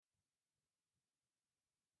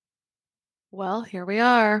Well, here we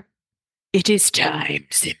are. It is time,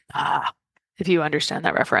 Simba. If you understand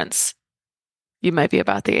that reference, you might be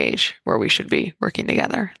about the age where we should be working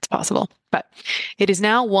together. It's possible. But it is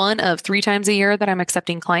now one of 3 times a year that I'm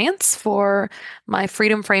accepting clients for my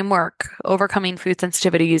Freedom Framework, overcoming food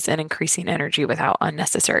sensitivities and increasing energy without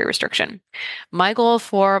unnecessary restriction. My goal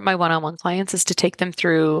for my one-on-one clients is to take them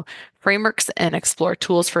through frameworks and explore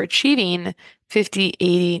tools for achieving 50,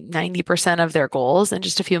 80, 90% of their goals in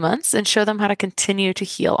just a few months and show them how to continue to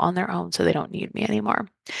heal on their own so they don't need me anymore.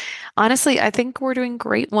 Honestly, I think we're doing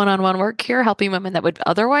great one-on-one work here, helping women that would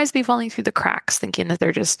otherwise be falling through the cracks, thinking that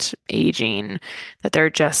they're just aging, that they're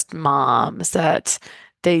just moms, that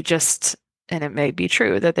they just, and it may be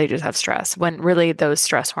true that they just have stress, when really those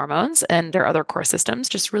stress hormones and their other core systems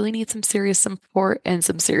just really need some serious support and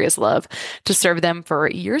some serious love to serve them for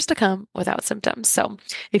years to come without symptoms. So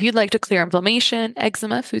if you'd like to clear inflammation,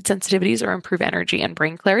 eczema, food sensitivities, or improve energy and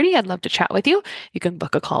brain clarity, I'd love to chat with you. You can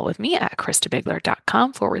book a call with me at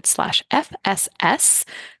KristaBigler.com/FSS,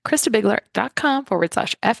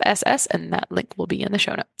 KristaBigler.com/FSS, and that link will be in the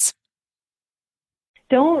show notes.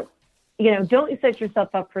 Don't set yourself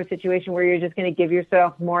up for a situation where you're just going to give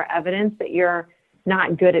yourself more evidence that you're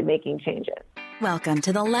not good at making changes. Welcome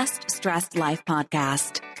to the Less Stressed Life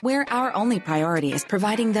podcast, where our only priority is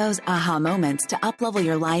providing those aha moments to uplevel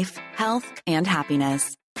your life, health, and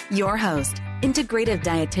happiness. Your host, integrative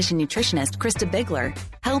dietitian nutritionist Krista Bigler,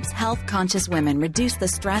 helps health-conscious women reduce the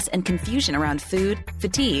stress and confusion around food,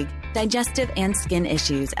 fatigue, digestive, and skin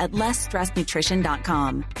issues at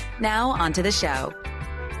lessstressednutrition.com. Now, onto the show.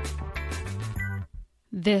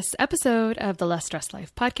 This episode of the Less Stressed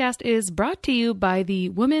Life podcast is brought to you by the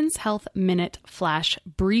Women's Health Minute Flash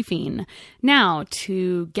Briefing. Now,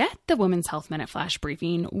 to get the Women's Health Minute Flash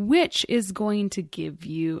Briefing, which is going to give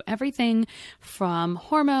you everything from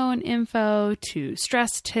hormone info to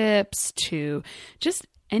stress tips to just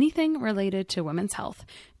anything related to women's health,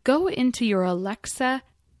 go into your Alexa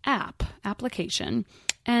application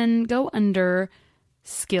and go under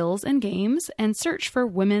Skills and Games and search for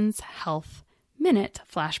Women's Health Minute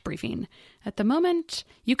Flash Briefing. At the moment,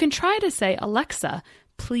 you can try to say, Alexa,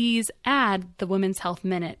 please add the Women's Health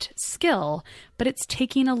Minute skill, but it's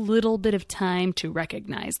taking a little bit of time to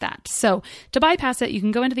recognize that. So to bypass it, you can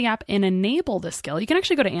go into the app and enable the skill. You can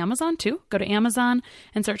actually go to Amazon too. Go to Amazon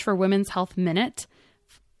and search for Women's Health Minute,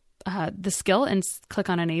 the skill, and click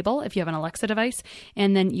on enable if you have an Alexa device.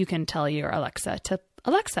 And then you can tell your Alexa to,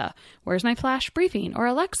 Alexa, where's my flash briefing? Or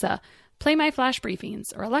Alexa, play my flash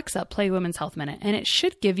briefings, or Alexa, play Women's Health Minute, and it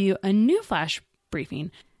should give you a new flash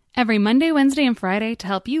briefing every Monday, Wednesday, and Friday to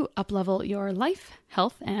help you uplevel your life,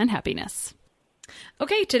 health, and happiness.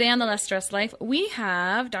 Okay, today on the Less Stressed Life, we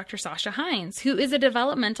have Dr. Sasha Hines, who is a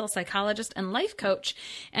developmental psychologist and life coach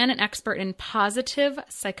and an expert in positive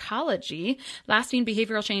psychology, lasting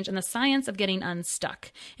behavioral change, and the science of getting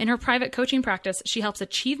unstuck. In her private coaching practice, she helps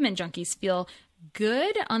achievement junkies feel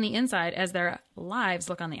good on the inside as their lives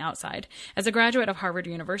look on the outside. As a graduate of Harvard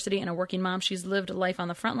University and a working mom, she's lived life on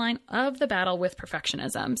the front line of the battle with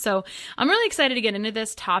perfectionism. So I'm really excited to get into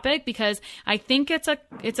this topic because I think it's a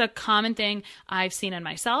common thing I've seen in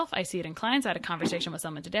myself. I see it in clients. I had a conversation with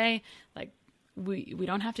someone today, like, we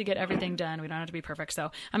don't have to get everything done. We don't have to be perfect. So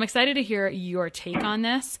I'm excited to hear your take on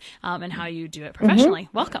this and how you do it professionally.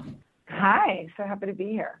 Welcome. Hi, so happy to be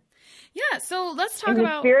here. Yeah, so let's talk in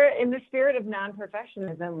about... In the spirit of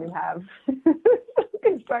non-perfectionism, we have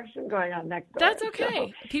construction going on next door. That's okay.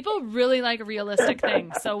 So. People really like realistic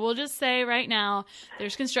things. So we'll just say right now,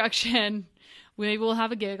 there's construction. Maybe we'll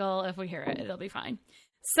have a giggle if we hear it. It'll be fine.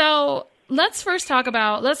 So let's first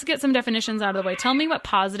let's get some definitions out of the way. Tell me what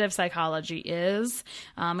positive psychology is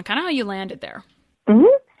and kind of how you landed there. Mm-hmm.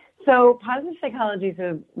 So positive psychology,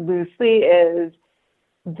 so loosely, is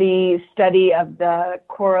the study of the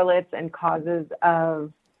correlates and causes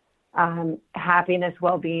of happiness,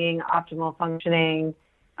 well-being, optimal functioning,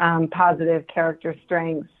 positive character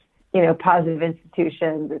strengths, positive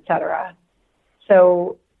institutions, et cetera.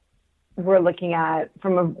 So we're looking at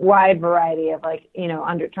from a wide variety of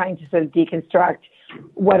trying to sort of deconstruct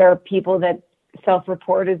what are people that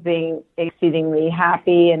self-report as being exceedingly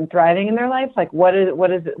happy and thriving in their life. Like what do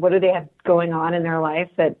they have going on in their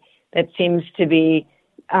life that seems to be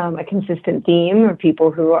a consistent theme of people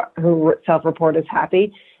who self-report as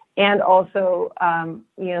happy, and also,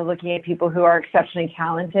 looking at people who are exceptionally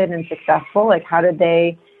talented and successful. Like,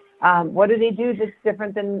 what do they do that's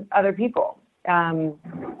different than other people?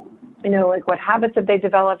 Like what habits have they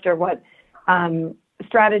developed, or what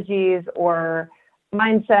strategies or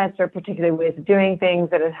mindsets or particular ways of doing things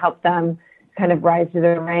that have helped them kind of rise to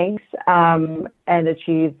their ranks and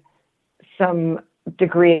achieve some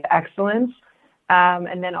degree of excellence.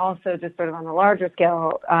 And then also just sort of on a larger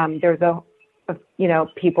scale, there's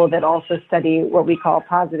people that also study what we call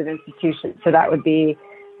positive institutions. So that would be,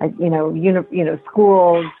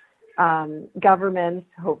 schools, governments,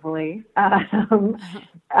 hopefully, and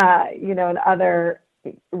other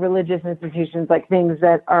religious institutions, like things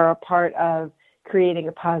that are a part of creating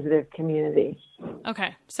a positive community.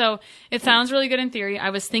 Okay. So it sounds really good in theory. I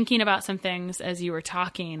was thinking about some things as you were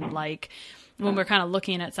talking, like when we're kind of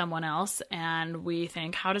looking at someone else and we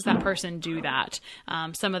think, how does that person do that?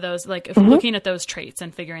 Some of those, like if looking at those traits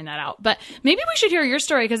and figuring that out. But maybe we should hear your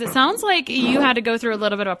story, because it sounds like you had to go through a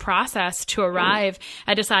little bit of a process to arrive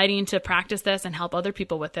at deciding to practice this and help other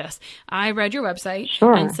people with this. I read your website.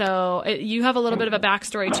 Sure. And so you have a little bit of a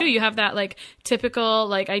backstory too. You have that like typical,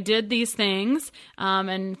 like I did these things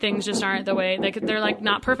and things just aren't the way, like they're like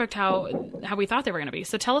not perfect how we thought they were going to be.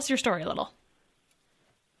 So tell us your story a little.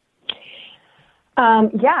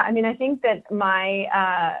 I think that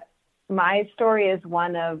my story is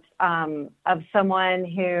one of someone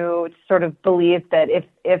who sort of believed that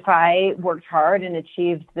if I worked hard and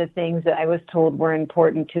achieved the things that I was told were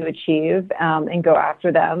important to achieve, and go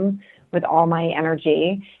after them with all my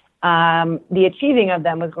energy, the achieving of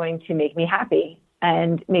them was going to make me happy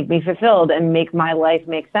and make me fulfilled and make my life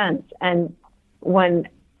make sense. And when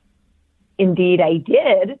indeed I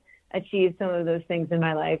did achieve some of those things in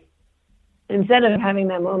my life, instead of having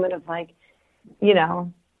that moment of like,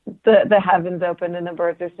 the heavens open and the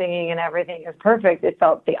birds are singing and everything is perfect, it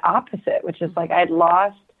felt the opposite, which is like I'd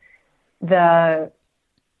lost the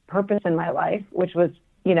purpose in my life, which was,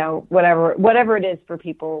 whatever it is for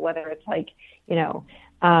people, whether it's like,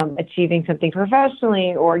 achieving something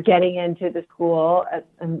professionally or getting into the school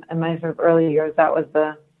in my sort of early years, that was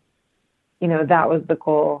the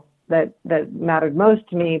goal that mattered most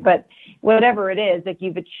to me. But whatever it is, like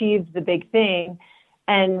you've achieved the big thing,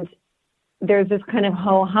 and there's this kind of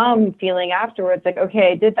ho-hum feeling afterwards, like,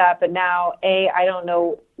 okay, I did that, but now I don't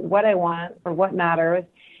know what I want or what matters.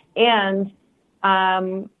 And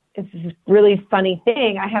it's this really funny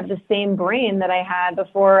thing. I have the same brain that I had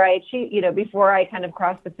before I achieved, before I kind of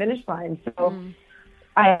crossed the finish line. So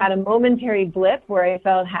I had a momentary blip where I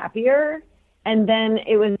felt happier, and then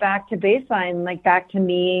it was back to baseline, like back to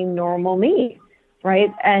me, normal me,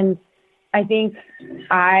 right? And I think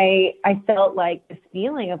I felt like this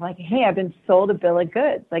feeling of like, hey, I've been sold a bill of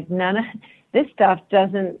goods. Like none of this stuff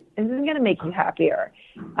isn't going to make you happier.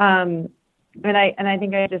 And I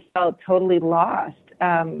think I just felt totally lost,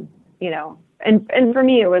 and for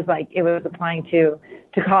me, it was applying to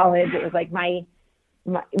college. It was like my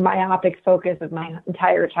myopic focus of my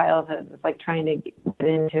entire childhood was like trying to get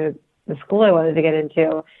into the school I wanted to get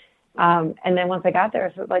into. And then once I got there,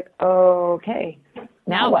 I was like, oh, okay,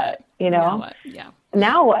 now what? Now what? Yeah.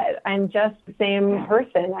 Now what? I'm just the same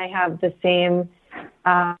person. I have the same,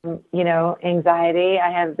 anxiety.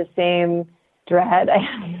 I have the same dread. I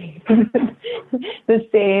have the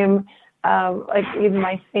same, even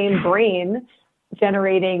my same brain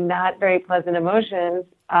generating not very pleasant emotions,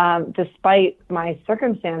 despite my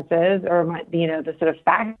circumstances or my, the sort of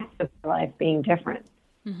facts of my life being different.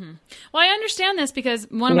 Mm-hmm. Well, I understand this because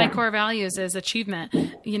one of my core values is achievement,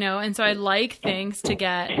 and so I like things to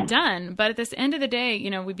get done. But at this end of the day,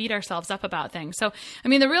 we beat ourselves up about things. So,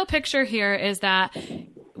 the real picture here is that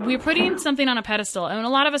we're putting something on a pedestal, and a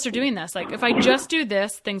lot of us are doing this. Like, if I just do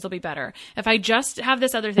this, things will be better. If I just have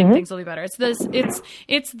this other thing, things will be better.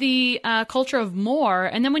 It's the culture of more,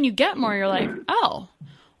 and then when you get more, you're like, oh.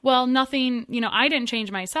 Well, nothing, I didn't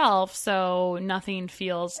change myself, so nothing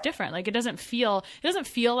feels different. Like it doesn't feel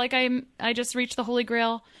like I just reached the Holy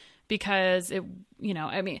Grail, because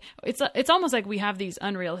it's almost like we have these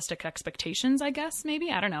unrealistic expectations, I guess, maybe.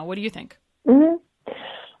 I don't know. What do you think? Mm-hmm.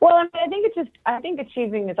 Well, I think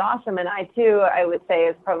achieving is awesome. And I would say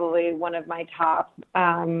is probably one of my top,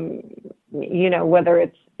 whether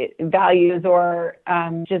it's values or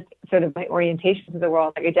just sort of my orientation to the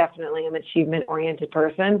world. Like I definitely am an achievement-oriented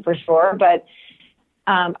person for sure. But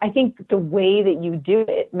I think the way that you do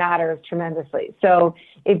it matters tremendously. So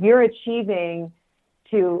if you're achieving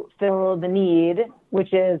to fill the need,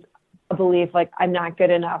 which is a belief like I'm not good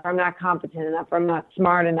enough, or I'm not competent enough, or I'm not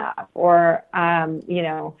smart enough, or,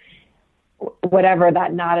 whatever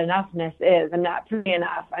that not enoughness is, I'm not pretty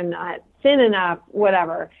enough, I'm not thin enough,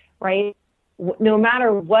 whatever, right? No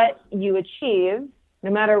matter what you achieve,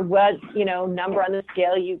 no matter what, number on the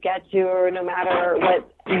scale you get to, or no matter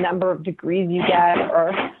what number of degrees you get,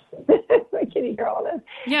 or I can hear all this.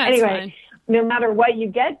 Yeah, anyway, no matter what you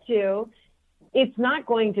get to, it's not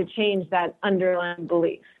going to change that underlying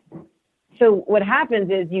belief. so what happens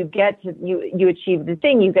is you achieve the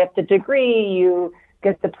thing, you get the degree, you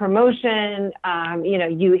get the promotion,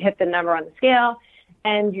 you hit the number on the scale,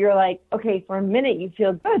 and you're like, okay, for a minute you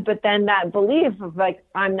feel good, but then that belief of like,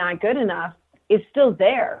 I'm not good enough is still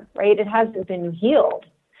there, right? It hasn't been healed.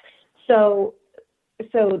 So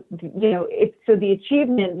the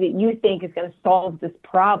achievement that you think is going to solve this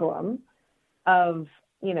problem of,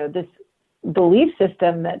 this belief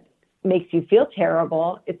system that makes you feel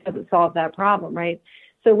terrible, it doesn't solve that problem, right?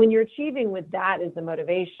 So when you're achieving with that as the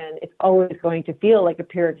motivation, it's always going to feel like a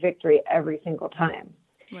Pyrrhic victory every single time.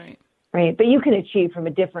 Right. Right. But you can achieve from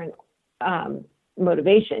a different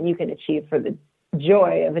motivation. You can achieve for the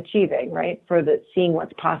joy of achieving, right? For the seeing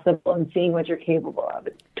what's possible and seeing what you're capable of.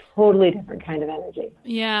 It's a totally different kind of energy.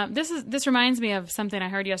 Yeah, this reminds me of something I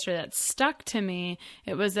heard yesterday that stuck to me.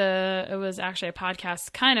 It was actually a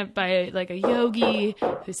podcast kind of by like a yogi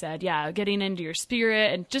who said, getting into your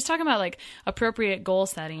spirit and just talking about like appropriate goal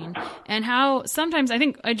setting and how sometimes I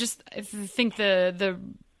think the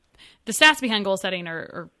stats behind goal setting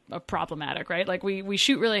are problematic, right? Like we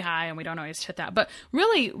shoot really high and we don't always hit that. But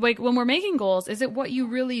really, like when we're making goals, is it what you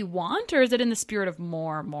really want or is it in the spirit of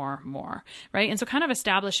more, right? And so kind of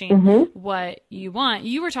establishing what you want.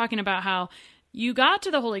 You were talking about how you got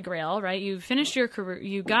to the Holy Grail, right? You finished your career,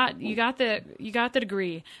 you got the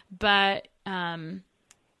degree, but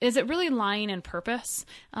is it really lying in purpose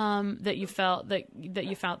that you felt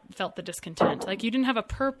the discontent? Like you didn't have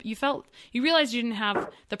you realized you didn't have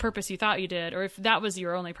the purpose you thought you did, or if that was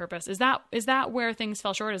your only purpose, is that where things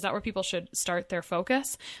fell short? Is that where people should start their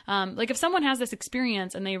focus? Like if someone has this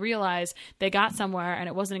experience and they realize they got somewhere and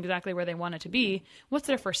it wasn't exactly where they wanted to be, what's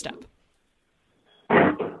their first step?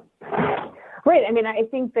 Right. I mean, I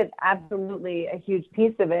think that absolutely a huge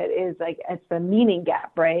piece of it is like, it's the meaning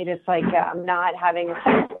gap, right? It's like not having a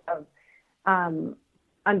sense of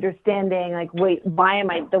understanding, like, wait, why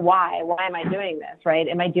am I doing this, right?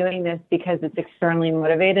 Am I doing this because it's externally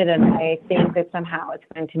motivated and I think that somehow it's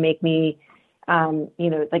going to make me,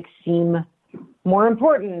 seem more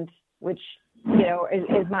important, which,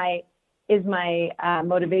 is my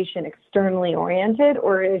motivation externally oriented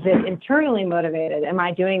or is it internally motivated? Am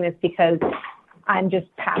I doing this because I'm just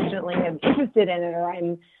passionately interested in it, or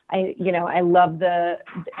I love this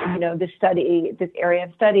area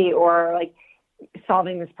of study, or like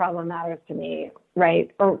solving this problem matters to me, right?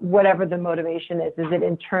 Or whatever the motivation is it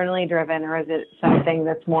internally driven or is it something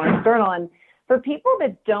that's more external? And for people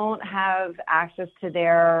that don't have access to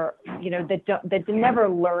their, that never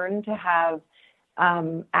learn to have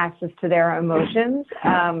access to their emotions,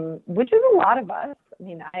 which is a lot of us. I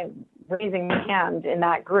mean, I'm raising my hand in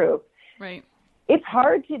that group. Right. It's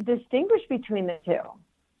hard to distinguish between the two.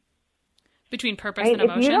 Between purpose and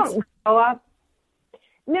emotions? If you don't grow up,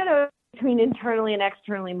 between internally and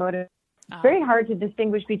externally motivated. It's very hard to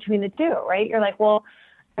distinguish between the two, right? You're like, well,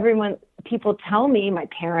 people tell me, my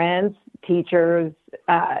parents, teachers,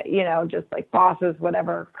 just like bosses,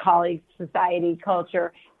 whatever, colleagues, society,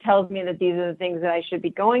 culture, tells me that these are the things that I should be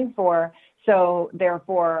going for. So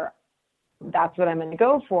therefore, that's what I'm going to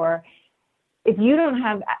go for. If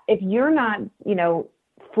you're not,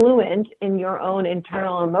 fluent in your own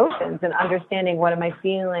internal emotions and understanding what am I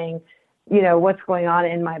feeling, what's going on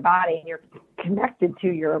in my body, and you're connected to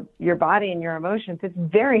your body and your emotions, it's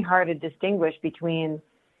very hard to distinguish between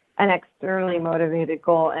an externally motivated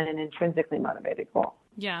goal and an intrinsically motivated goal.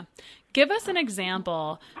 Yeah. Give us an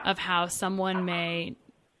example of how someone may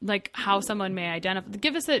identify,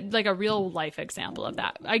 give us a real life example of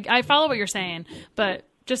that. I follow what you're saying, but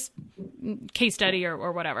just case study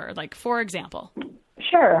or whatever, like for example.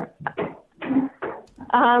 Sure.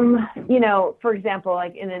 For example,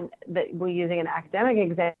 like we're using an academic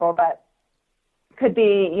example, but could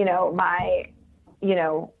be,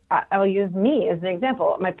 I'll use me as an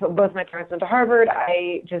example. Both my parents went to Harvard.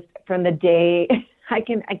 From the day I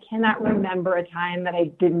cannot remember a time that I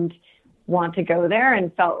didn't want to go there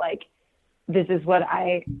and felt like this is what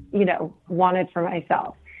I, wanted for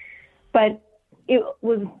myself. But it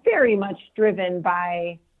was very much driven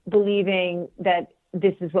by believing that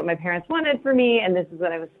this is what my parents wanted for me and this is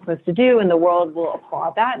what I was supposed to do. And the world will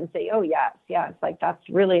applaud that and say, oh, yes, like that's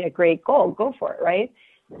really a great goal. Go for it, right?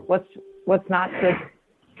 What's not to,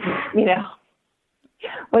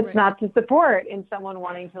 right. Not to support in someone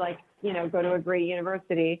wanting to go to a great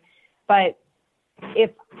university. But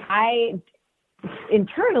if I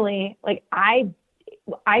internally, I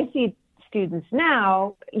see students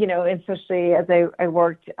now, especially as I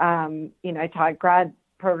worked, I taught grad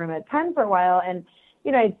program at Penn for a while, and,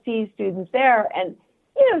 I'd see students there, and,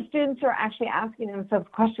 students are actually asking themselves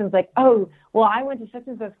questions like, oh, well, I went to such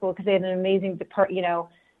and such school because they had an amazing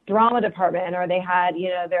drama department, or they had,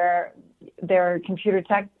 their computer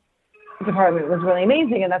tech department was really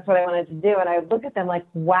amazing, and that's what I wanted to do. And I would look at them like,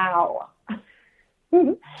 wow.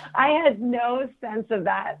 I had no sense of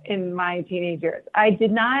that in my teenage years. I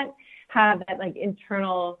did not have that like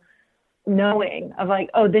internal knowing of like,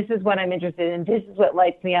 oh, this is what I'm interested in. This is what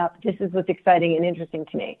lights me up. This is what's exciting and interesting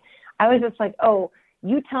to me. I was just like, oh,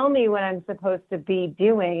 you tell me what I'm supposed to be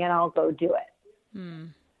doing and I'll go do it.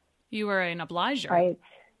 You were an obliger. Right.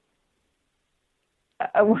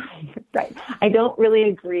 Right. I don't really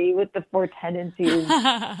agree with the 4 tendencies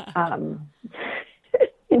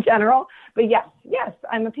in general, but yes,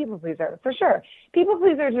 I'm a people pleaser for sure. People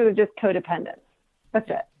pleasers are just codependent. That's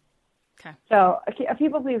it. Okay. So a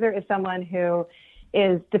people pleaser is someone who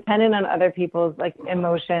is dependent on other people's like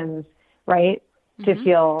emotions, right, to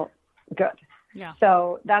feel good. Yeah.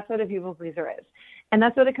 So that's what a people pleaser is. And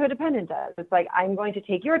that's what a codependent does. It's like, I'm going to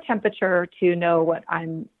take your temperature to know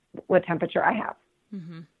what temperature I have.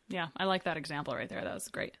 Yeah. I like that example right there. That was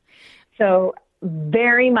great. So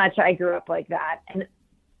very much I grew up like that. And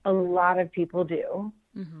a lot of people do.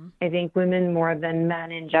 I think women more than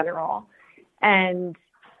men in general. And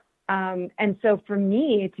so for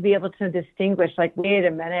me to be able to distinguish, like, wait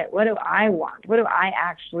a minute, what do I want? What do I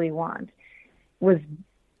actually want? Was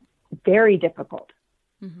very difficult.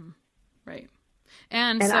 Right.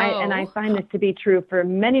 And I find this to be true for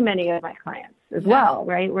many, many of my clients as well,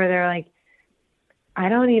 right? Where they're like, I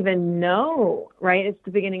don't even know, right? It's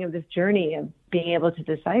the beginning of this journey of being able to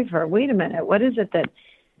decipher, wait a minute, what is it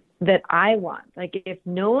that I want? Like, if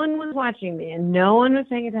no one was watching me and no one was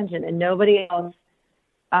paying attention and nobody else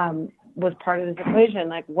was part of this equation,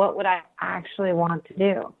 like, what would I actually want to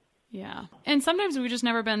do? Yeah. And sometimes we've just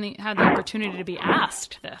never had the opportunity to be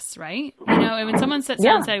asked this, right? When someone sits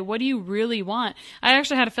down and say, what do you really want? I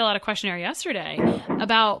actually had to fill out a questionnaire yesterday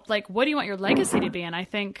about, like, what do you want your legacy to be? And I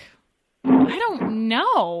think, I don't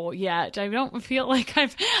know yet. I don't feel like I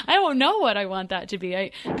don't know what I want that to be.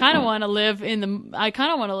 I kind of want to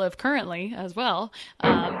live currently as well.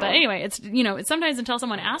 But anyway, it's sometimes until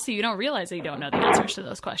someone asks you, you don't realize that you don't know the answers to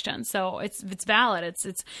those questions. So it's valid.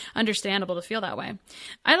 It's understandable to feel that way.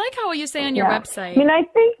 I like how you say on your website. I mean, I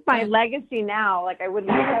think my legacy now, like, I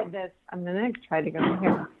wouldn't have said this. I'm going to try to go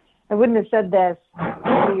here. I wouldn't have said this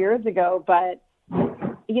 2 years ago, but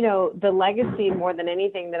the legacy more than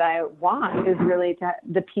anything that I want is really to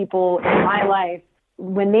the people in my life,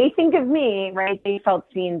 when they think of me, right, they felt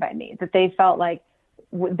seen by me, that they felt like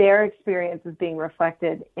their experience was being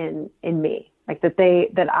reflected in me, like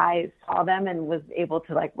that I saw them and was able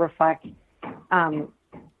to like reflect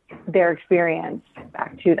their experience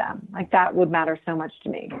back to them. Like, that would matter so much to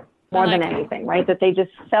me more than anything, right? That they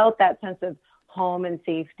just felt that sense of home and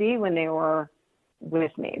safety when they were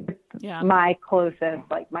with me. Yeah. My closest,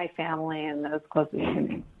 like my family and those closest to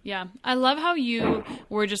me. Yeah. I love how you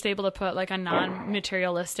were just able to put like a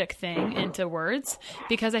non-materialistic thing into words,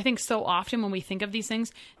 because I think so often when we think of these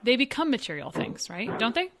things, they become material things, right?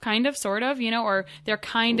 Don't they? Kind of, sort of, or they're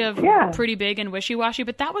kind of pretty big and wishy-washy,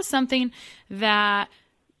 but that was something that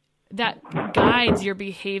guides your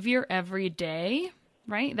behavior every day,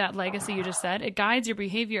 right? That legacy you just said, it guides your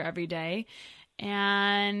behavior every day.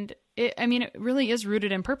 And it really is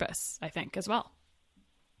rooted in purpose, I think, as well.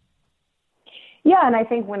 Yeah. And I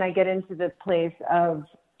think when I get into the place of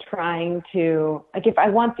trying to, like, if I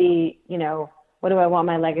want what do I want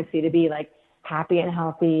my legacy to be? Like, happy and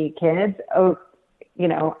healthy kids. Oh,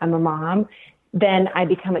 I'm a mom. Then I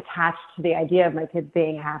become attached to the idea of my kids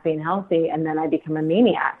being happy and healthy. And then I become a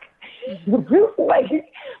maniac. Like,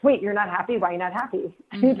 wait, you're not happy? Why are you not happy?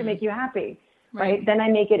 I need to make you happy. Right. Then I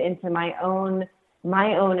make it into my own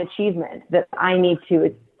achievement that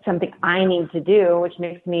it's something I need to do, which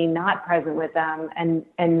makes me not present with them and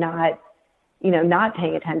not, not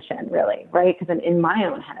paying attention really. Right. Because I'm in my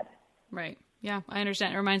own head. Right. Yeah, I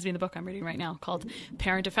understand. It reminds me of the book I'm reading right now called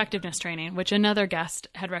Parent Effectiveness Training, which another guest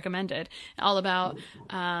had recommended, all about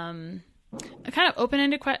a kind of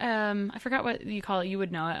open-ended I forgot what you call it. You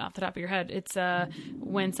would know it off the top of your head. It's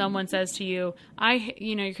when someone says to you,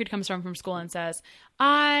 your kid comes home from school and says,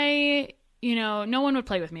 no one would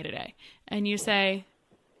play with me today. And you say,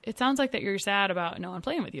 it sounds like that you're sad about no one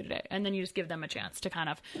playing with you today. And then you just give them a chance to kind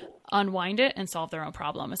of unwind it and solve their own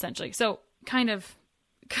problem, essentially. So kind of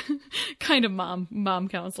mom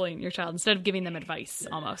counseling your child instead of giving them advice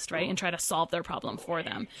almost, right? And try to solve their problem for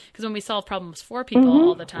them. Because when we solve problems for people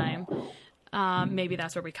all the time, maybe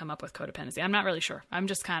that's where we come up with codependency. I'm not really sure. I'm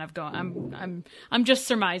just kind of going, I'm just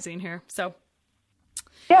surmising here. So.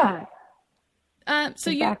 Yeah. So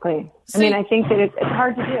exactly. I think that it's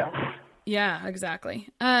hard to do. Yeah, exactly.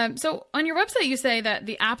 So on your website, you say that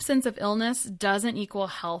the absence of illness doesn't equal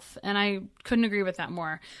health. And I couldn't agree with that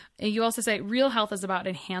more. You also say real health is about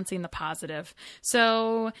enhancing the positive.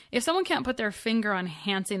 So if someone can't put their finger on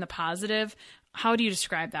enhancing the positive, how do you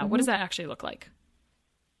describe that? What does that actually look like?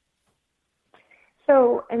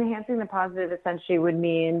 So enhancing the positive essentially would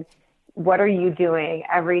mean, what are you doing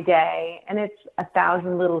every day? And it's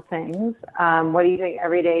 1,000 little things. What are you doing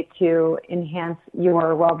every day to enhance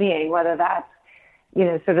your well-being? Whether that's,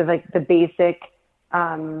 sort of like the basic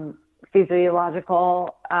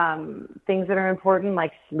physiological things that are important,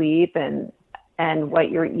 like sleep and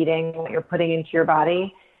what you're eating, what you're putting into your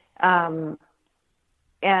body, and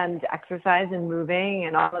exercise and moving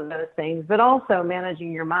and all of those things, but also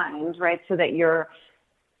managing your mind, right? So that you're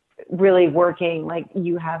really working, like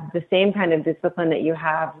you have the same kind of discipline that you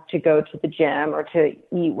have to go to the gym or to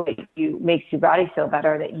eat what makes your body feel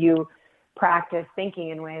better, that you practice thinking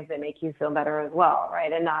in ways that make you feel better as well,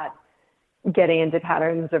 right? And not getting into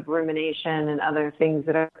patterns of rumination and other things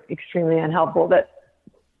that are extremely unhelpful that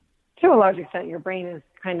to a large extent your brain is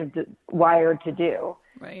kind of wired to do.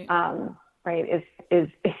 Right. Right. Is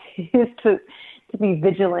to be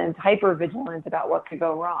vigilant, hyper vigilant about what could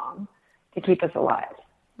go wrong to keep us alive.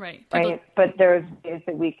 Right. Right. But there's ways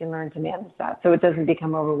that we can learn to manage that so it doesn't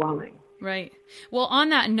become overwhelming. Right. Well, on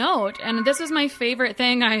that note, and this was my favorite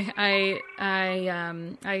thing I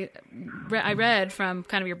read from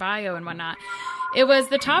kind of your bio and whatnot. It was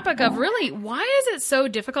the topic of really, why is it so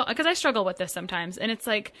difficult? Because I struggle with this sometimes, and it's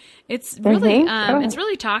like, it's really, it's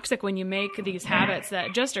really toxic when you make these habits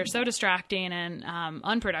that just are so distracting and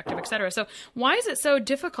unproductive, et cetera. So why is it so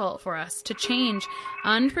difficult for us to change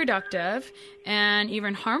unproductive and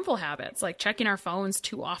even harmful habits, like checking our phones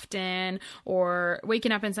too often, or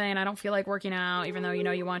waking up and saying, I don't feel like working out, even though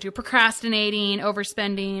you want to, procrastinating,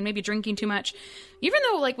 overspending, maybe drinking too much, even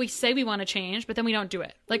though like we say we want to change, but then we don't do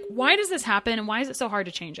it. Like, why does this happen, and why is it so hard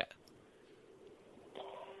to change it?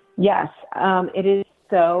 Yes, it is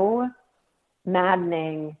so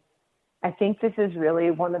maddening. I think this is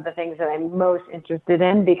really one of the things that I'm most interested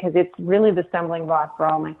in, because it's really the stumbling block for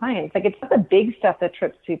all my clients. Like, it's not the big stuff that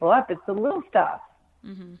trips people up. It's the little stuff,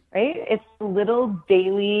 right? It's the little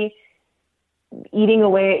daily eating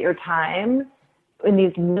away at your time in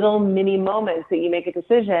these little mini moments that you make a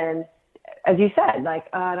decision, as you said, like,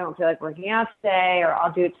 oh, I don't feel like working out today, or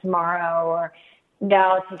I'll do it tomorrow, or no,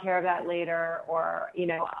 I'll take care of that later, or,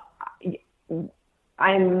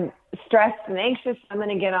 I'm stressed and anxious. I'm going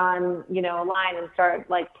to get on, a line and start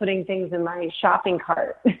like putting things in my shopping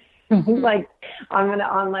cart, like I'm going to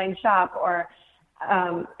online shop, or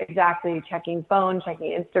exactly checking phone,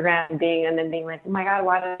 checking Instagram, and then being like, oh my God,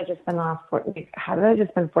 why did I just spend how did I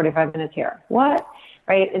just spend 45 minutes here? What?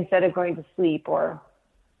 Right? Instead of going to sleep or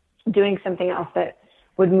doing something else that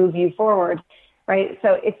would move you forward. Right.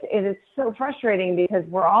 So it is so frustrating, because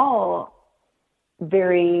we're all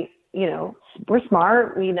very, we're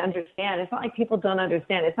smart. We understand. It's not like people don't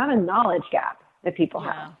understand. It's not a knowledge gap that people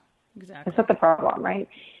have. Exactly. That's not the problem, right?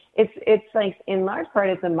 It's like, in large part,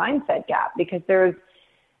 it's a mindset gap, because there's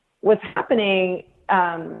what's happening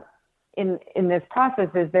in this process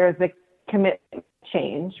is there's a commitment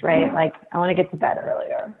change, right? Like, I want to get to bed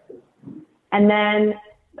earlier. And then,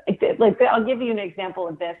 like, I'll give you an example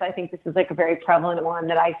of this. I think this is like a very prevalent one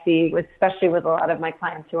that I see, especially with a lot of my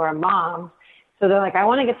clients who are moms. So they're like, I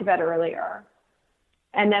want to get to bed earlier.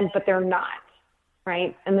 But they're not.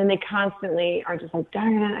 Right. And then they constantly are just like,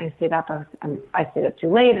 darn it, I stayed up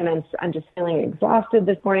too late, and I'm just feeling exhausted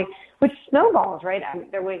this morning, which snowballs, right?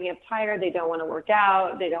 They're waking up tired. They don't want to work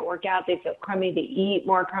out. They don't work out. They feel crummy. They eat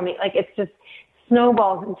more crummy. Like, it's just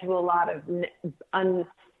snowballs into a lot of,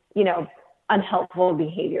 unhelpful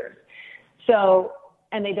behaviors. So,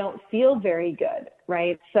 and they don't feel very good.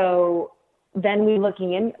 Right. So then we'll look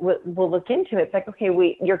into it. It's like,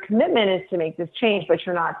 okay, your commitment is to make this change, but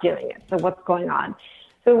you're not doing it. So what's going on?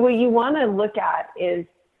 So what you want to look at is,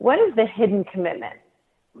 what is the hidden commitment,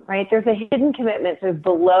 right? There's a hidden commitment sort of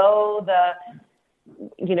below the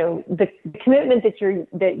commitment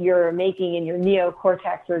that you're making in your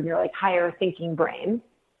neocortex, or your like higher thinking brain,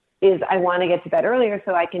 is, I want to get to bed earlier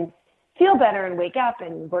so I can feel better and wake up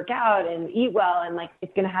and work out and eat well. And like,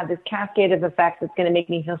 it's going to have this cascade of effects that's going to make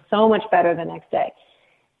me feel so much better the next day.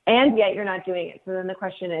 And yet you're not doing it. So then the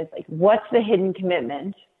question is, like, what's the hidden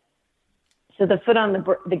commitment? So the foot on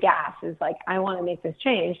the gas is like, I want to make this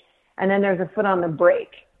change. And then there's a foot on the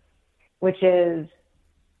brake, which is,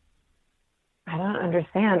 I don't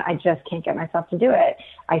understand. I just can't get myself to do it.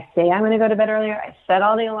 I say I'm going to go to bed earlier. I set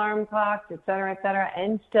all the alarm clocks, et cetera,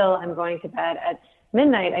 and still I'm going to bed at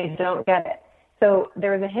midnight. I don't get it. So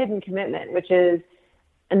there is a hidden commitment, which is,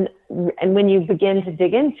 and when you begin to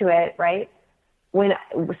dig into it, right?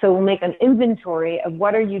 So we'll make an inventory of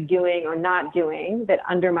what are you doing or not doing that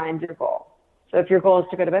undermines your goal. So if your goal is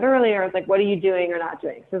to go to bed earlier, it's like, what are you doing or not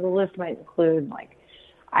doing? So the list might include like,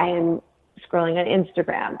 I am scrolling on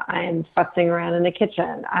Instagram. I am futzing around in the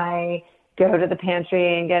kitchen. I go to the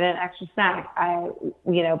pantry and get an extra snack. I,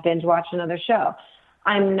 binge watch another show.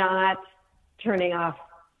 I'm not turning off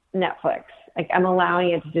Netflix. Like I'm allowing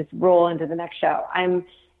it to just roll into the next show. I'm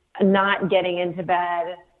not getting into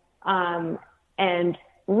bed, and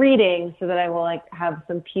reading so that I will like have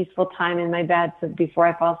some peaceful time in my bed so before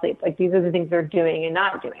I fall asleep. Like these are the things they're doing and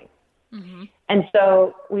not doing. Mm-hmm. And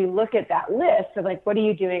so we look at that list of like, what are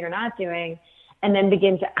you doing or not doing? And then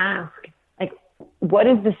begin to ask, like, what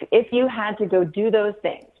is this? If you had to go do those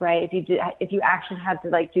things, right? If you actually had to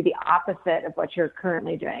like do the opposite of what you're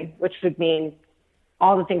currently doing, which would mean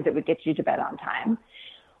all the things that would get you to bed on time,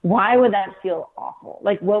 why would that feel awful?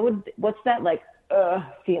 Like, what's that like,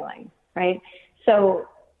 feeling, right? So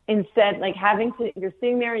instead, like you're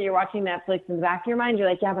sitting there and you're watching Netflix in the back of your mind, you're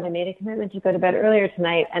like, yeah, but I made a commitment to go to bed earlier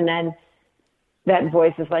tonight. And then that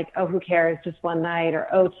voice is like, oh, who cares? Just one night, or,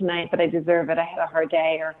 oh, tonight, but I deserve it. I had a hard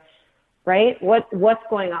day, or, right? What's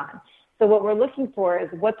going on? So what we're looking for is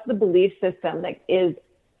what's the belief system that is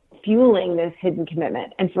fueling this hidden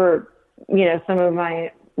commitment? And for, some of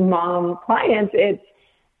my mom clients, it's,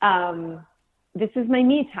 this is my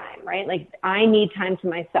me time, right? Like I need time to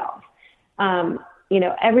myself.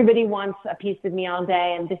 Everybody wants a piece of me all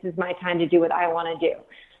day, and this is my time to do what I want to do.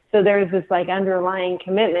 So there's this like underlying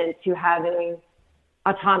commitment to having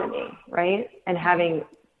autonomy, right? And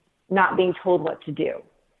not being told what to do.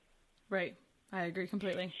 Right. I agree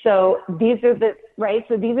completely. So these are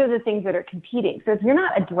the things that are competing. So if you're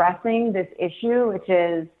not addressing this issue, which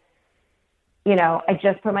is, I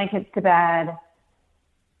just put my kids to bed.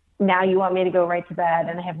 Now you want me to go right to bed,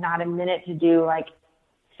 and I have not a minute to do like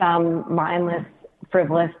some mindless,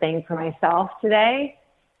 frivolous thing for myself today.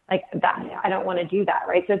 Like that, I don't want to do that,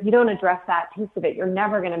 right? So if you don't address that piece of it, you're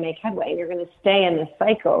never going to make headway. You're going to stay in this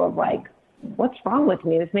cycle of like, what's wrong with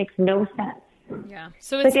me? This makes no sense. Yeah.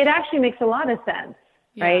 So it actually makes a lot of sense,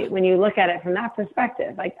 right? When you look at it from that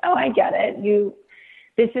perspective, like, oh, I get it.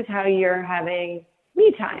 This is how you're having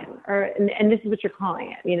me time, and this is what you're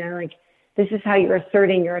calling it, like this is how you're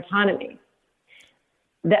asserting your autonomy.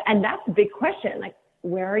 And that's a big question. Like,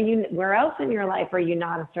 where else in your life are you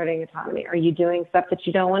not asserting autonomy? Are you doing stuff that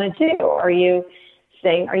you don't want to do? Are you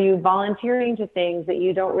volunteering to things that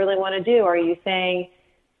you don't really want to do? Are you saying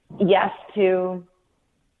yes to,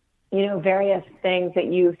 various things that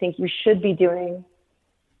you think you should be doing,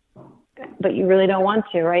 but you really don't want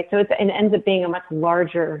to, right? So it ends up being a much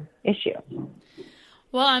larger issue.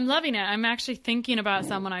 Well, I'm loving it. I'm actually thinking about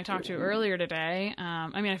someone I talked to earlier today.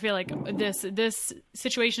 I feel like this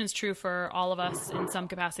situation is true for all of us in some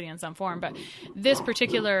capacity, in some form, but this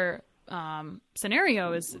particular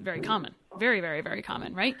scenario is very common, very, very, very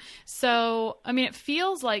common, right? So, it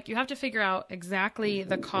feels like you have to figure out exactly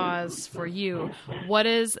the cause for you. What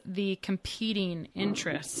is the competing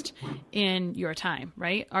interest in your time,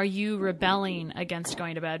 right? Are you rebelling against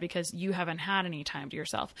going to bed because you haven't had any time to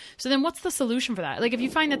yourself? So then what's the solution for that? Like, if you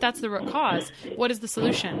find that that's the root cause, what is the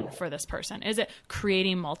solution for this person? Is it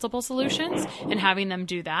creating multiple solutions and having them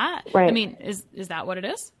do that? Right. Is that what it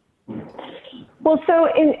is? Well, so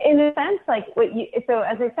in a sense, like so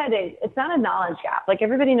as I said, it's not a knowledge gap. Like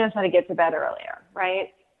everybody knows how to get to bed earlier,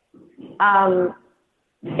 right?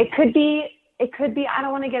 It could be I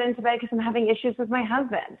don't want to get into bed because I'm having issues with my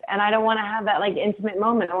husband, and I don't want to have that like intimate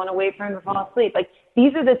moment. I want to wait for him to fall asleep. Like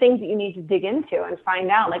these are the things that you need to dig into and find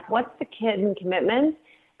out. Like what's the hidden commitment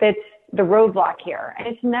that's the roadblock here? And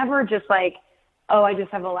it's never just like, oh, I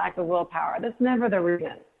just have a lack of willpower. That's never the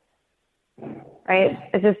reason. Right?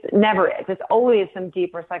 It's just never is. It's always some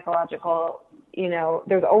deeper psychological,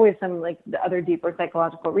 there's always some like the other deeper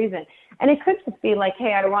psychological reason. And it could just be like,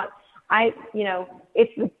 hey,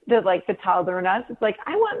 it's the toddler in us. It's like,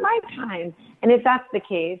 I want my time. And if that's the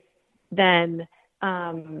case, then,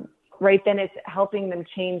 then it's helping them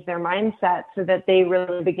change their mindset so that they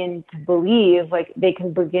really begin to believe, like they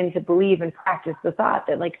can begin to believe and practice the thought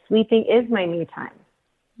that like sleeping is my me time.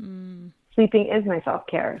 Mm. Sleeping is my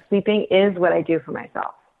self-care. Sleeping is what I do for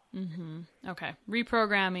myself. Mm-hmm. Okay.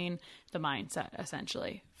 Reprogramming the mindset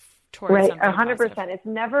essentially towards right. something 100%. positive. It's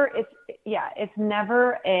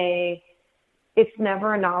never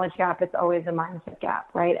a knowledge gap. It's always a mindset gap.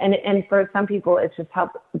 Right. And for some people, it's just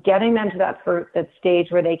getting them to that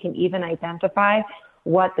stage where they can even identify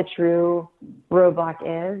what the true roadblock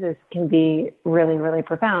can be really, really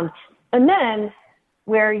profound. And then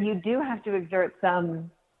where you do have to exert some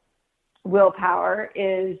willpower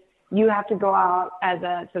is you have to go out as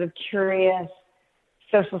a sort of curious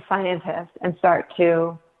social scientist and start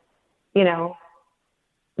to, you know,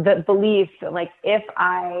 the belief that like, if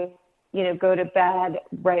I, you know, go to bed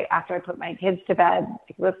right after I put my kids to bed,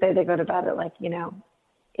 like, let's say they go to bed at like, you know,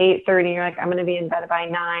 8:30, you're like, I'm going to be in bed by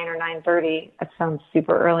 9 or 9:30. That sounds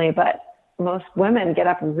super early, but most women get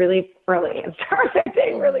up really early and start their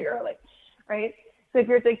day really early, right? So if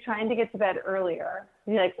you're like trying to get to bed earlier,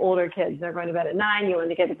 you like older kids, they're going to bed at 9, you want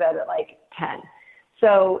to get to bed at like 10.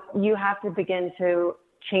 So you have to begin to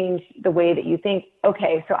change the way that you think.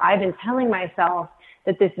 Okay, so I've been telling myself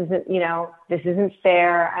that this isn't, you know, this isn't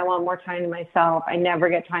fair. I want more time to myself. I never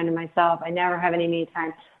get time to myself. I never have any me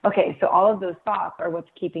time. Okay, so all of those thoughts are what's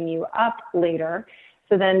keeping you up later.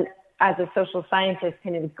 So then as a social scientist,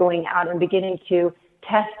 kind of going out and beginning to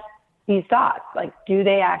test these thoughts, like,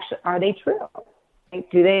 are they true? Like,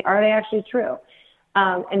 are they actually true?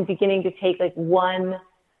 And beginning to take like one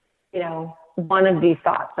of these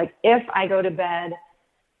thoughts, like, if I go to bed,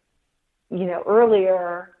 you know,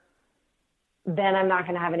 earlier, then I'm not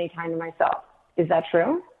going to have any time to myself. Is that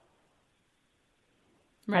true?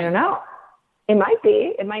 Right. I don't know. It might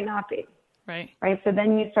be. It might not be. Right. Right. So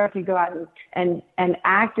then you start to go out and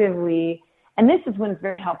actively, and this is when it's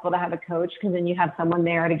very helpful to have a coach, because then you have someone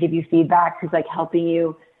there to give you feedback who's like helping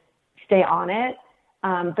you stay on it.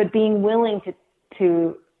 But being willing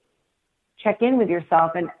to check in with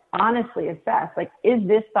yourself and honestly assess, like, is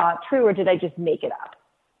this thought true or did I just make it up?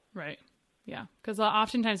 Right. Yeah. Because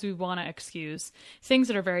oftentimes we want to excuse things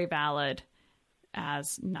that are very valid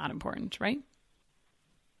as not important, right?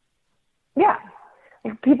 Yeah.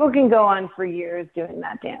 Like, people can go on for years doing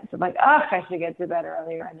that dance of like, oh, I should get to bed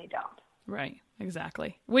earlier, and they don't. Right.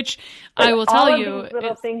 Exactly. Which but I will tell all of you, these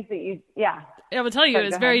little things that I will tell you, Sorry,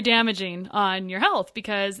 is very damaging on your health,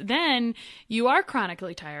 because then you are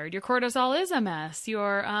chronically tired. Your cortisol is a mess.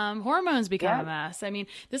 Your hormones become a mess. I mean,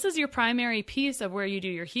 this is your primary piece of where you do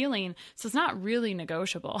your healing. So it's not really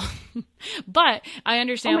negotiable. But I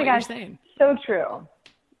understand what you're saying. So true.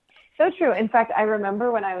 So true. In fact, I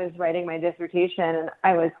remember when I was writing my dissertation and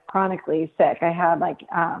I was chronically sick. I had like,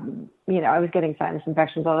 you know, I was getting sinus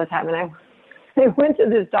infections all the time. And I went to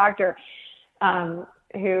this doctor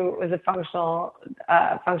who was a functional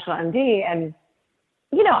MD. And,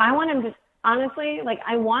 you know, I want him to, honestly, like,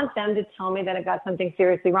 I want them to tell me that I've got something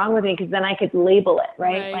seriously wrong with me, because then I could label it,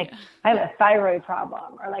 right? Like, I have a thyroid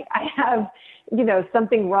problem, or like I have, you know,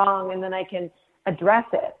 something wrong, and then I can address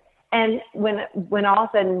it. And when all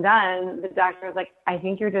said and done, the doctor was like, I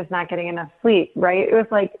think you're just not getting enough sleep, right? It was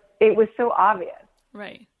like, it was so obvious.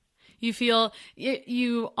 Right.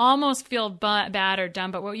 You almost feel bad or dumb,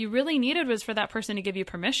 but what you really needed was for that person to give you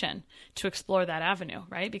permission to explore that avenue,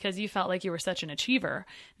 right? Because you felt like you were such an achiever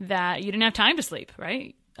that you didn't have time to sleep,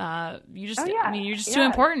 right? You just, I mean, you're just too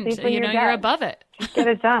important. You know, you're above it. Just get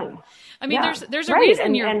it done. I mean, there's a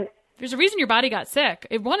reason there's a reason your body got sick.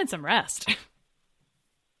 It wanted some rest.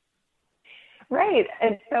 Right.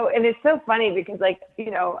 And it's so funny because, like, you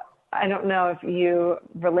know, I don't know if you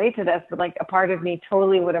relate to this, but like, a part of me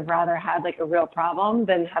totally would have rather had like a real problem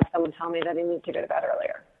than have someone tell me that I need to go to bed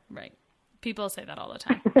earlier. Right. People say that all the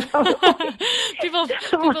time. people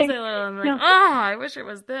say that. I'm like, I wish it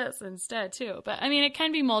was this instead too. But I mean, it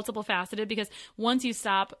can be multiple faceted, because once you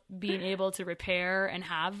stop being able to repair and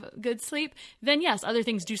have good sleep, then yes, other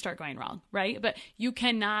things do start going wrong, right? But you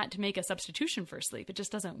cannot make a substitution for sleep. It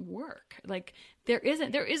just doesn't work. Like, there is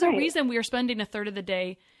a reason we are spending a third of the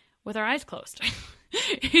day with our eyes closed.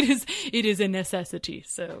 It is a necessity.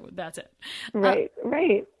 So that's it. Right.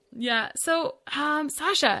 Right. Yeah. So,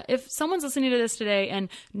 Sasha, if someone's listening to this today and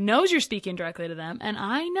knows you're speaking directly to them, and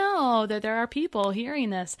I know that there are people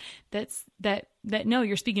hearing this that know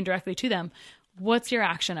you're speaking directly to them, what's your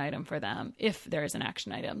action item for them? If there is an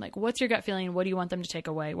action item, like, what's your gut feeling? What do you want them to take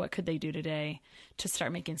away? What could they do today to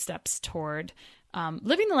start making steps toward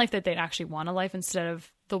living the life that they'd actually want a life, instead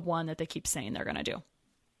of the one that they keep saying they're going to do?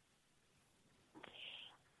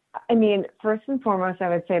 I mean, first and foremost, I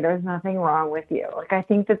would say there's nothing wrong with you. Like, I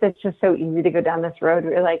think that it's just so easy to go down this road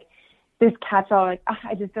where, like, this catch-all, like,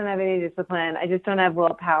 I just don't have any discipline. I just don't have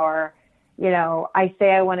willpower. You know, I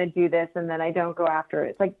say I want to do this and then I don't go after it.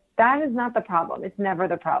 It's like, that is not the problem. It's never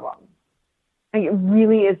the problem. Like, it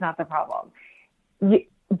really is not the problem.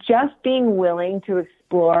 Just being willing to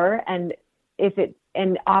explore, and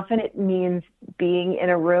often it means being in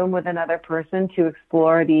a room with another person to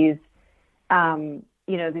explore these,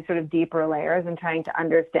 you know, these sort of deeper layers, and trying to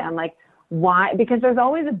understand, like, why, because there's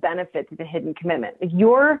always a benefit to the hidden commitment.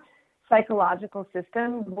 Your psychological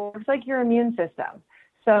system works like your immune system.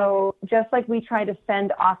 So just like we try to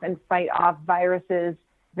fend off and fight off viruses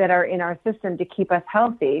that are in our system to keep us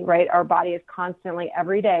healthy, right? Our body is constantly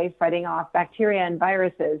every day fighting off bacteria and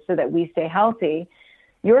viruses so that we stay healthy.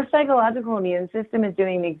 Your psychological immune system is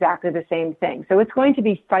doing exactly the same thing. So it's going to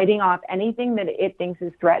be fighting off anything that it thinks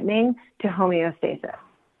is threatening to homeostasis.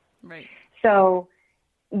 Right. So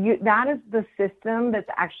that is the system that's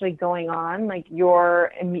actually going on. Like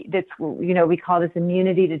that's, we call this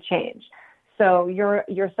immunity to change. So your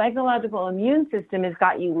psychological immune system has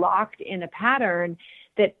got you locked in a pattern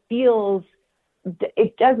that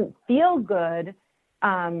it doesn't feel good,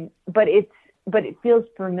 but it feels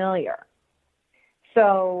familiar.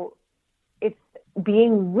 So it's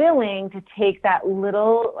being willing to take that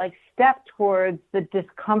little step towards the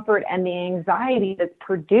discomfort and the anxiety that's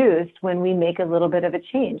produced when we make a little bit of a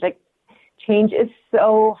change. Change is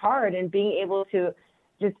so hard, and being able to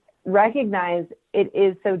just recognize it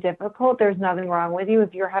is so difficult. There's nothing wrong with you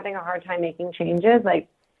if you're having a hard time making changes.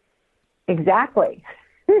 Exactly.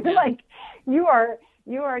 you are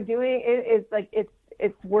doing it.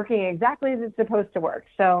 It's working exactly as it's supposed to work.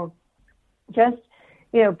 So just,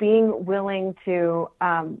 being willing to,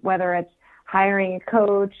 whether it's hiring a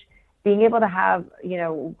coach, being able to have,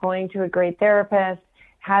 going to a great therapist,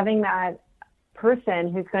 having that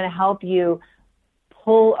person who's going to help you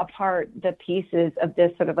pull apart the pieces of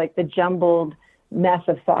this sort of the jumbled mess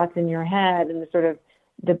of thoughts in your head and the sort of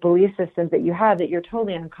the belief systems that you have that you're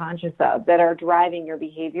totally unconscious of that are driving your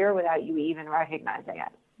behavior without you even recognizing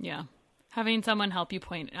it. Yeah. Having someone help you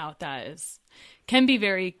point out that can be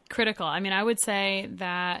very critical. I mean, I would say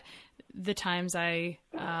that the times I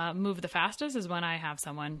move the fastest is when I have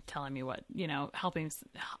someone telling me what, having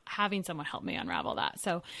someone help me unravel that.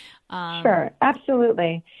 So, sure,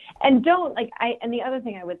 absolutely. And and the other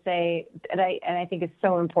thing I would say and I think is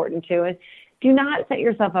so important too is do not set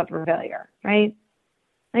yourself up for failure, right?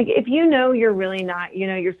 If you're really not,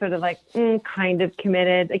 you're sort of kind of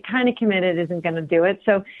committed, kind of committed isn't going to do it.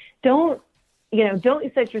 So don't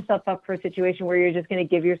set yourself up for a situation where you're just going to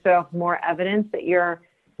give yourself more evidence that you're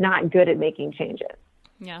not good at making changes.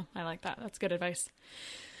 Yeah, I like that. That's good advice.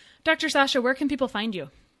 Dr. Sasha, where can people find you?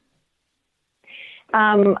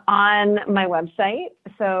 On my website,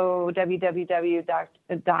 so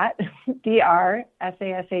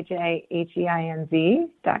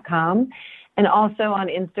www.drSashaheinz.com, and also on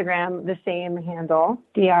Instagram, the same handle,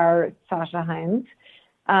 Dr. Sasha Heinz.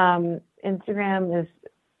 Instagram is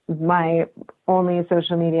my only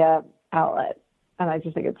social media outlet, and I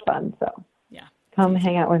just think it's fun. So yeah, come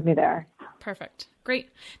hang out with me there. Perfect. Great.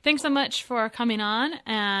 Thanks so much for coming on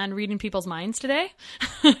and reading people's minds today.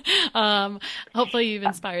 Hopefully you've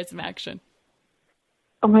inspired some action.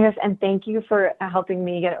 Oh my gosh. And thank you for helping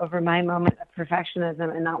me get over my moment of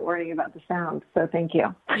perfectionism and not worrying about the sound. So thank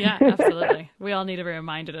you. Yeah, absolutely. We all need to be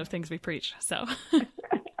reminded of things we preach. So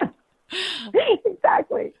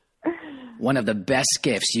exactly. One of the best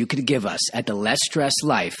gifts you could give us at The Less Stress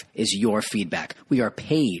Life is your feedback. We are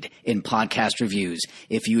paid in podcast reviews.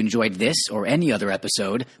 If you enjoyed this or any other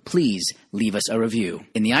episode, please leave us a review.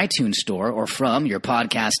 In the iTunes store or from your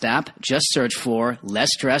podcast app, just search for Less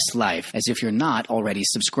Stress Life as if you're not already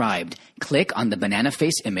subscribed. Click on the banana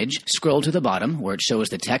face image, scroll to the bottom where it shows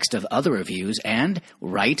the text of other reviews, and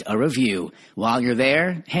write a review. While you're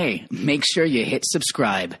there, hey, make sure you hit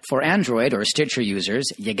subscribe. For Android or Stitcher users,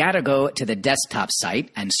 you gotta go to the desktop site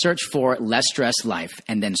and search for Less Stress Life,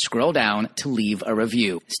 and then scroll down to leave a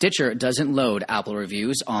review. Stitcher doesn't load Apple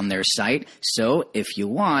reviews on their site, so if you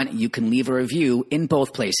want, you can leave a review in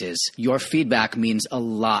both places. Your feedback means a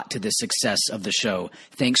lot to the success of the show.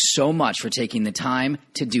 Thanks so much for taking the time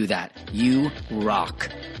to do that. You rock.